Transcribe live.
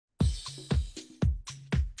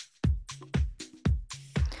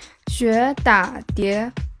学打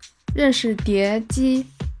碟，认识碟机、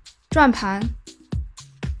转盘、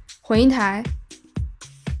混音台、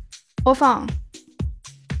播放、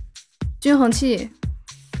均衡器、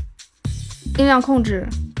音量控制、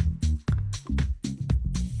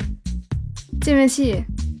界面器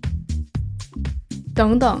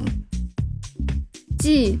等等。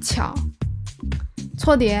技巧：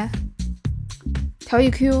错碟、调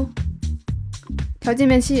EQ、调界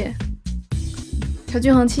面器、调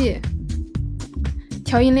均衡器、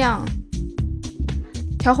调音量、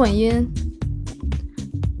调混音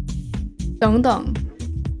等等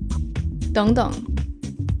等等。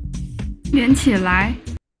连起来。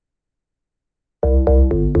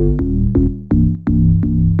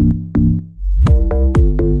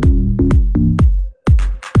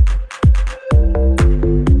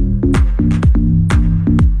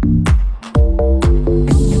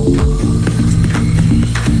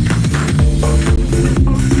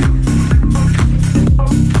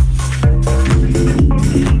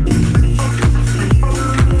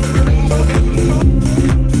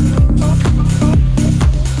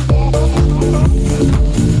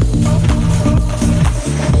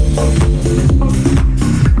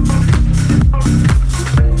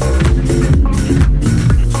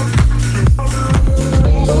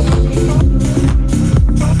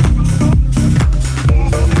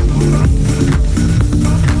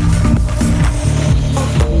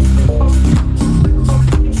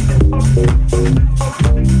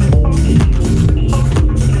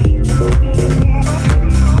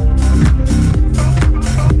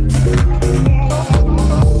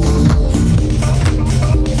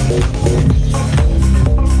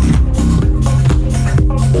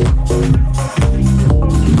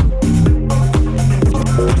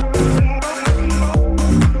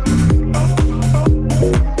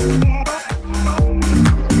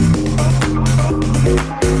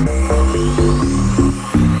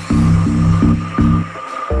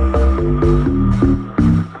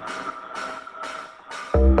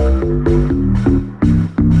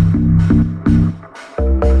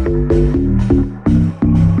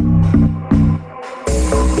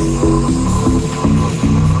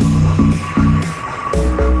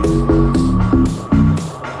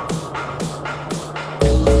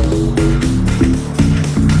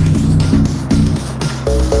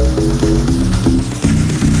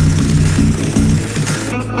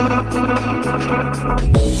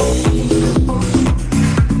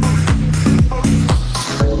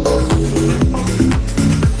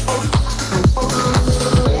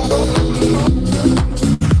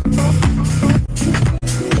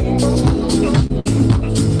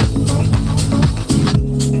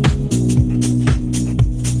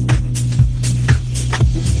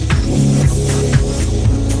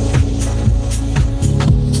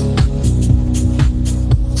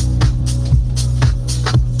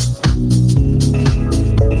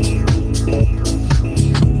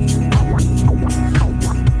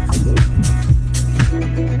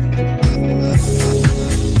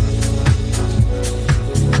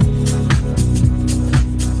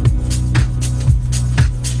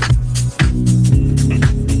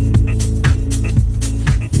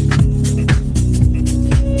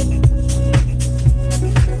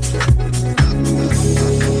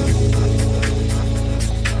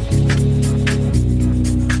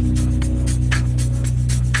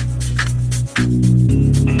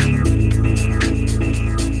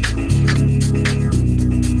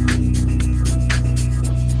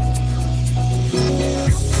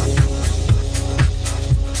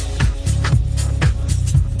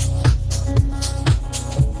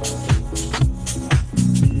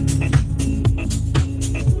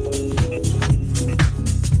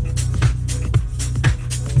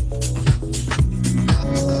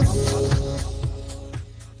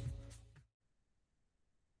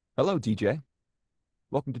Hello, DJ.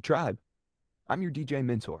 Welcome to Tribe. I'm your DJ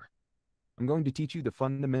mentor. I'm going to teach you the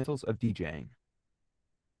fundamentals of DJing.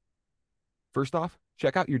 First off,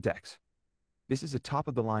 check out your decks. This is a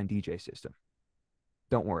top-of-the-line DJ system.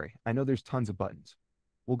 Don't worry, I know there's tons of buttons.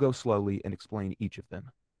 We'll go slowly and explain each of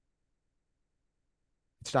them.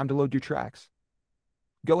 It's time to load your tracks.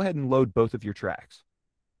 Go ahead and load both of your tracks.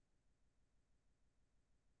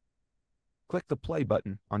 Click the play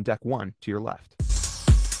button on deck 1 to your left.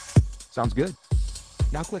 Sounds good.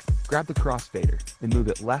 Now grab the crossfader and move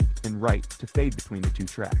it left and right to fade between the two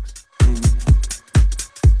tracks.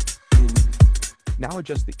 Now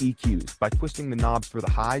adjust the EQs by twisting the knobs for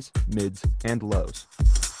the highs, mids, and lows.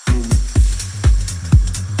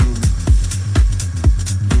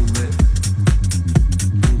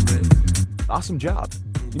 Awesome job.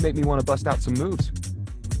 You make me want to bust out some moves.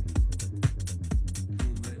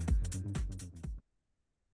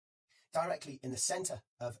 directly in the center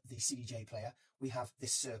of the CDJ player, we have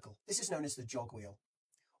this circle. This is known as the jog wheel.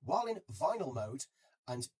 While in vinyl mode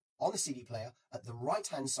and on the CD player, at the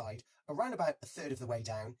right-hand side, around about a third of the way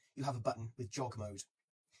down, you have a button with jog mode.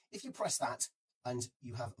 If you press that and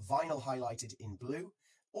you have vinyl highlighted in blue,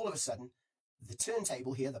 all of a sudden, the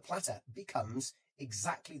turntable here, the platter, becomes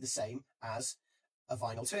exactly the same as a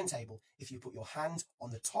vinyl turntable. If you put your hand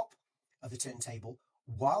on the top of the turntable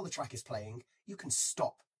while the track is playing, you can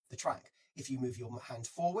stop the track. If you move your hand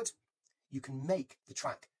forward, you can make the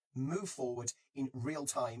track move forward in real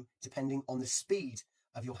time, depending on the speed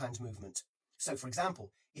of your hand movement. So for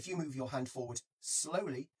example, if you move your hand forward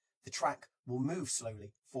slowly, the track will move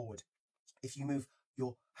slowly forward. If you move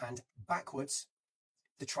your hand backwards,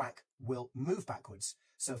 the track will move backwards.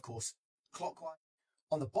 So of course, clockwise.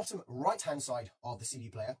 On the bottom right-hand side of the CD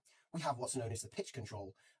player, we have what's known as the pitch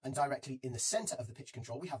control. And directly in the center of the pitch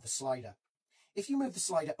control, we have the slider. If you move the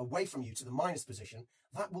slider away from you to the minus position,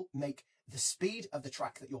 that will make the speed of the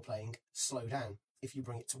track that you're playing slow down. If you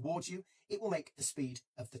bring it towards you, it will make the speed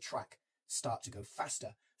of the track start to go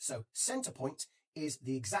faster. So center point is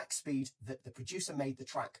the exact speed that the producer made the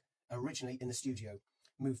track originally in the studio.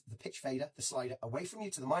 Move the pitch fader, the slider, away from you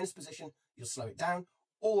to the minus position, you'll slow it down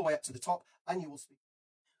all the way up to the top, and you will speed.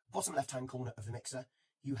 Bottom left-hand corner of the mixer,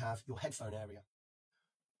 you have your headphone area.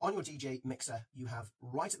 On your DJ mixer, you have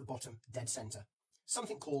right at the bottom, dead center,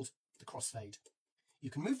 something called the crossfade. You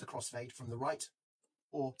can move the crossfade from the right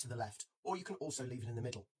or to the left, or you can also leave it in the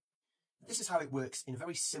middle. This is how it works in a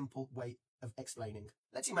very simple way of explaining.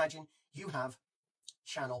 Let's imagine you have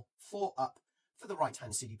channel 4 up for the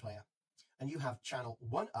right-hand CD player, and you have channel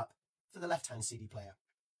 1 up for the left-hand CD player.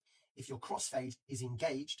 If your crossfade is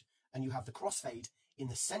engaged and you have the crossfade in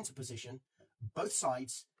the center position, both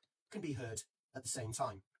sides can be heard at the same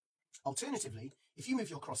time. Alternatively, if you move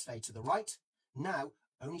your crossfade to the right, now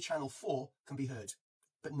only channel 4 can be heard,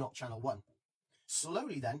 but not channel 1.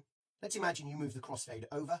 Slowly then, let's imagine you move the crossfade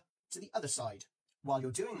over to the other side. While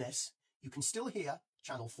you're doing this, you can still hear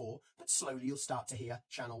channel 4, but slowly you'll start to hear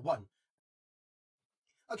channel 1.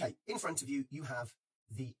 Okay, in front of you, you have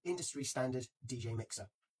the industry standard DJ mixer.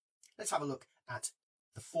 Let's have a look at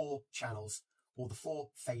the 4 channels, or the 4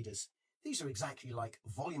 faders. These are exactly like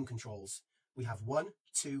volume controls. We have 1,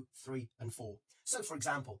 2, 3, and 4. So for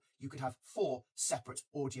example, you could have 4 separate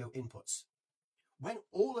audio inputs. When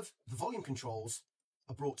all of the volume controls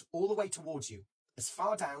are brought all the way towards you, as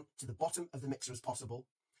far down to the bottom of the mixer as possible,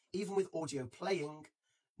 even with audio playing,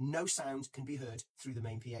 no sound can be heard through the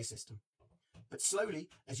main PA system. But slowly,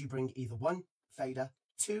 as you bring either 1 fader,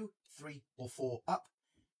 2, 3, or 4 up,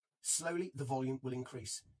 slowly the volume will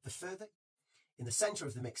increase. The further in the center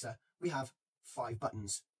of the mixer, we have 5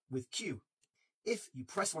 buttons with Q. If you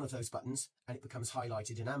press one of those buttons and it becomes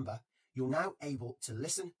highlighted in amber, you're now able to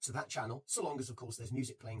listen to that channel, so long as, of course, there's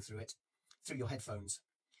music playing through it, through your headphones.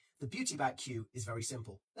 The beauty about Q is very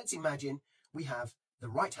simple. Let's imagine we have the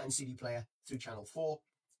right-hand CD player through channel 4,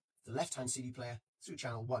 the left-hand CD player through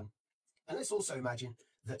channel 1. And let's also imagine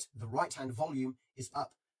that the right-hand volume is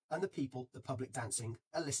up and the people, the public dancing,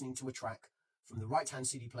 are listening to a track from the right-hand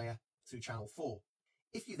CD player through channel 4.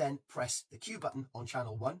 If you then press the Q button on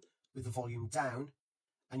channel 1 with the volume down,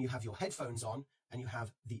 and you have your headphones on, and you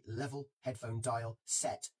have the level headphone dial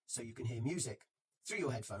set so you can hear music through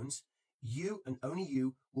your headphones, you and only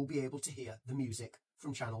you will be able to hear the music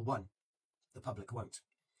from channel 1. The public won't.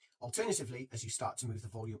 Alternatively, as you start to move the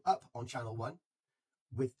volume up on channel 1,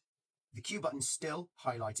 with the Q button still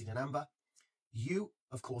highlighted in amber, you,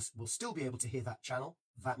 of course, will still be able to hear that channel,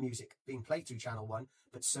 that music being played through channel 1,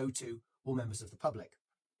 but so too will members of the public.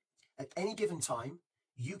 At any given time,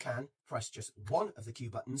 you can press just one of the Q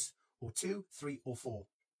buttons, or 2, 3, or 4.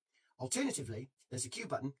 Alternatively, there's a Q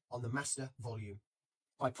button on the master volume.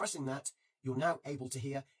 By pressing that, you're now able to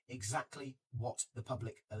hear exactly what the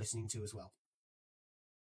public are listening to as well.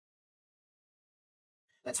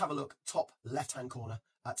 Let's have a look top left-hand corner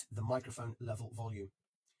at the microphone level volume.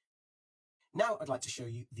 Now I'd like to show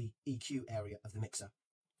you the EQ area of the mixer,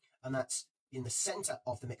 and that's in the center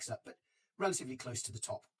of the mixer, but relatively close to the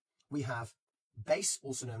top. We have bass,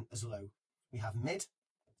 also known as low. We have mid,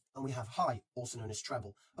 and we have high, also known as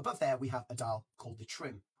treble. Above there, we have a dial called the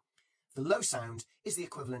trim. The low sound is the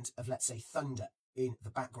equivalent of, let's say, thunder in the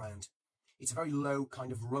background. It's a very low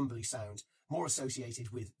kind of rumbly sound, more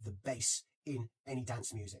associated with the bass in any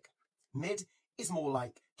dance music. Mid is more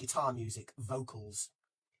like guitar music, vocals,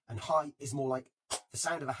 and high is more like the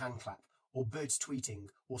sound of a hand clap, or birds tweeting,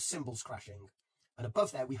 or cymbals crashing. And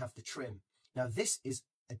above there, we have the trim. Now, this is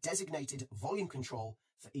a designated volume control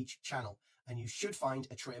for each channel, and you should find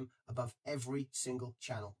a trim above every single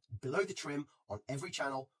channel. Below the trim on every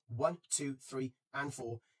channel 1, 2, 3, and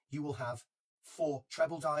 4, you will have 4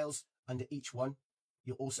 treble dials under each one.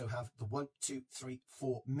 You'll also have the 1, 2, 3,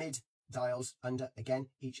 4 mid dials under, again,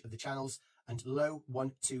 each of the channels, and low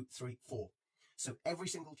 1, 2, 3, 4. So every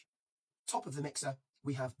single top of the mixer,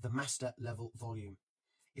 we have the master level volume.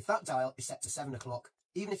 If that dial is set to 7 o'clock,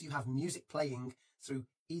 even if you have music playing through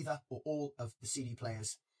either or all of the CD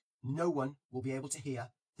players, no one will be able to hear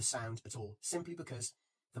the sound at all, simply because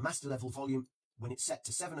the master level volume, when it's set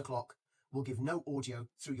to 7 o'clock, will give no audio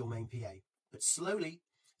through your main PA. But slowly,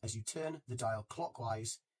 as you turn the dial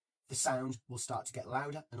clockwise, the sound will start to get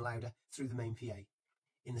louder and louder through the main PA.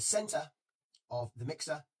 In the center of the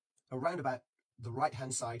mixer, around about the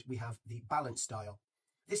right-hand side, we have the balance dial.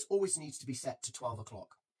 This always needs to be set to 12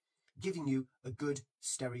 o'clock, giving you a good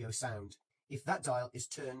stereo sound. If that dial is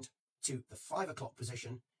turned to the 5 o'clock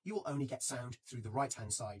position, you will only get sound through the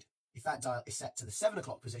right-hand side. If that dial is set to the 7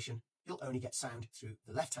 o'clock position, you'll only get sound through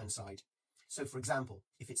the left-hand side. So for example,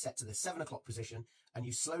 if it's set to the 7 o'clock position and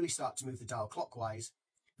you slowly start to move the dial clockwise,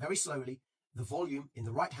 very slowly, the volume in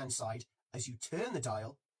the right-hand side, as you turn the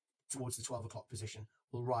dial towards the 12 o'clock position,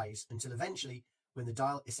 will rise until eventually, when the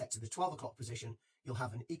dial is set to the 12 o'clock position, you'll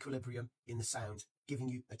have an equilibrium in the sound, giving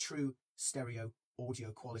you a true stereo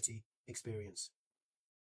audio quality experience.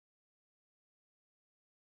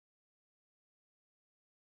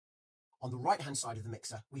 On the right-hand side of the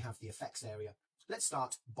mixer, we have the effects area. Let's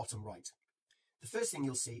start bottom right. The first thing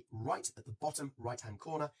you'll see right at the bottom right-hand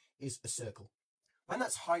corner is a circle. When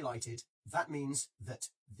that's highlighted, that means that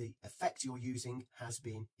the effect you're using has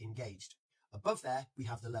been engaged. Above there, we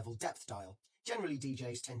have the level depth dial. Generally,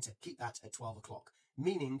 DJs tend to keep that at 12 o'clock,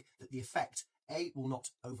 meaning that the effect, A, will not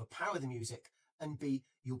overpower the music, and B,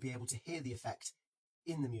 you'll be able to hear the effect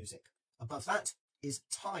in the music. Above that is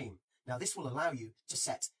time. Now, this will allow you to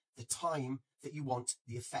set the time that you want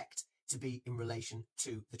the effect to be in relation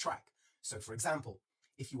to the track. So, for example,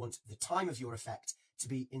 if you want the time of your effect to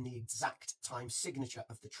be in the exact time signature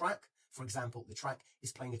of the track, for example, the track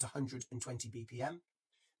is playing at 120 BPM,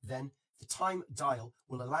 then the time dial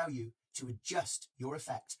will allow you to adjust your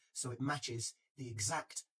effect so it matches the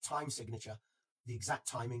exact time signature, the exact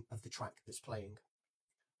timing of the track that's playing.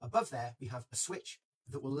 Above there, we have a switch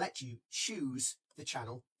that will let you choose the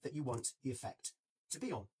channel that you want the effect to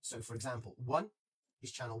be on. So, for example, 1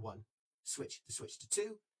 is channel 1. Switch to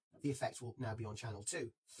 2, the effect will now be on channel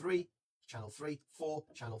 2. 3, channel 3. 4,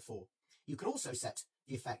 channel 4. You can also set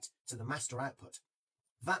the effect to the master output.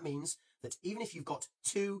 That means that even if you've got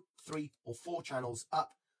 2, 3, or 4 channels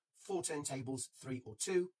up, 4 turntables, 3 or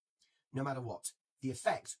 2, no matter what, the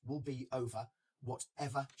effect will be over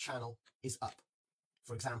whatever channel is up.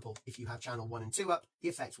 For example, if you have channel 1 and 2 up, the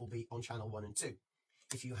effect will be on channel 1 and 2.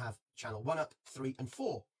 If you have channel 1 up, 3 and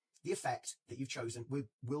 4, the effect that you've chosen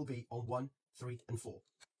will be on 1, 3 and 4.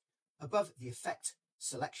 Above the effect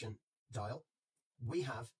selection dial, we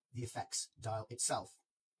have the effects dial itself.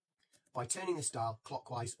 By turning this dial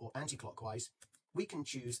clockwise or anti-clockwise, we can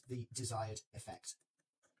choose the desired effect.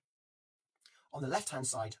 On the left-hand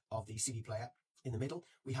side of the CD player, in the middle,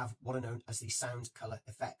 we have what are known as the sound color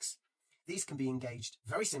effects. These can be engaged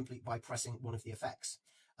very simply by pressing one of the effects,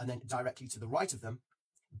 and then directly to the right of them,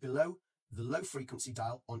 below the low frequency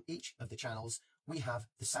dial on each of the channels, we have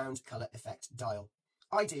the sound color effect dial.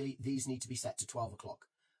 Ideally, these need to be set to 12 o'clock.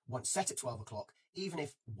 Once set at 12 o'clock, even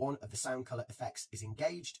if one of the sound color effects is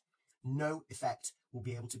engaged, no effect will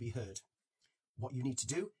be able to be heard. What you need to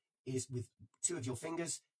do is, with 2 of your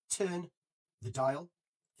fingers, turn the dial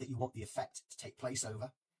that you want the effect to take place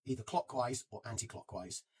over, either clockwise or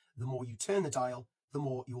anti-clockwise. The more you turn the dial, the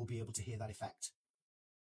more you will be able to hear that effect.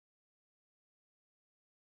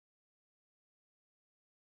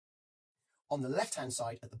 On the left-hand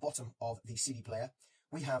side at the bottom of the CD player,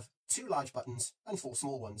 we have 2 large buttons and 4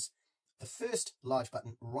 small ones. The first large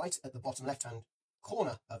button right at the bottom left-hand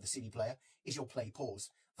corner of the CD player is your play pause.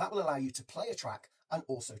 That will allow you to play a track and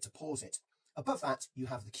also to pause it. Above that, you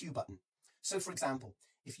have the cue button. So, for example,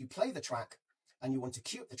 if you play the track and you want to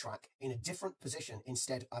cue up the track in a different position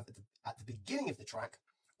instead of at the beginning of the track,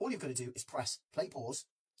 all you've got to do is press play pause,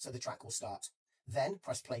 so the track will start. Then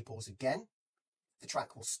press play pause again, the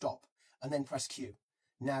track will stop, and then press cue.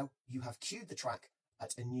 Now you have cued the track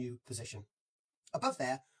at a new position. Above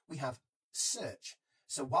there, we have search.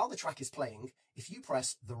 So while the track is playing, if you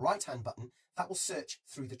press the right-hand button, that will search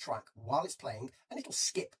through the track while it's playing, and it'll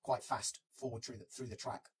skip quite fast forward through the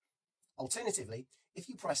track. Alternatively, if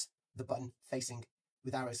you press the button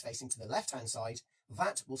with arrows facing to the left-hand side,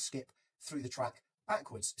 that will skip through the track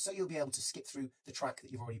backwards, so you'll be able to skip through the track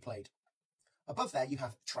that you've already played. Above there, you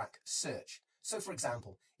have track search. So, for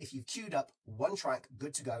example, if you've queued up one track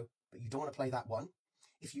good to go, but you don't want to play that one,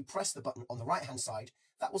 if you press the button on the right hand side,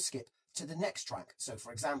 that will skip to the next track. So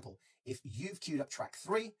for example, if you've queued up track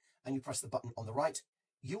 3 and you press the button on the right,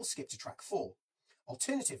 you'll skip to track 4.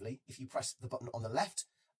 Alternatively, if you press the button on the left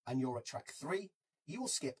and you're at track 3, you will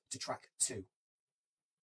skip to track 2.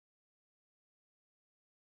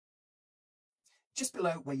 Just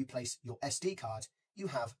below where you place your SD card, you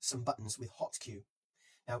have some buttons with hot cue.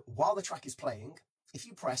 Now, while the track is playing, if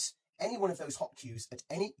you press any one of those hot cues at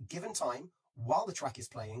any given time while the track is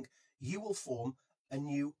playing, you will form a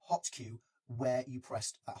new hot cue where you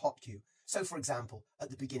pressed that hot cue. So for example, at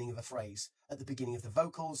the beginning of a phrase, at the beginning of the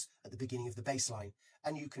vocals, at the beginning of the bass line,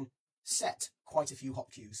 and you can set quite a few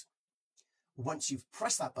hot cues. Once you've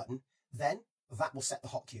pressed that button, then that will set the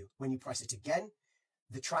hot cue. When you press it again,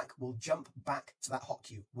 the track will jump back to that hot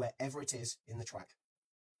cue wherever it is in the track.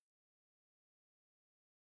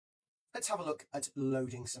 Let's have a look at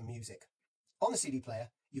loading some music. On the CD player,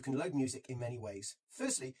 you can load music in many ways.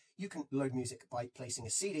 Firstly, you can load music by placing a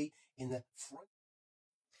CD in the front.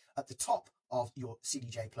 At the top of your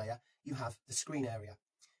CDJ player, you have the screen area.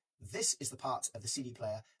 This is the part of the CD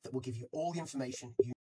player that will give you all the information you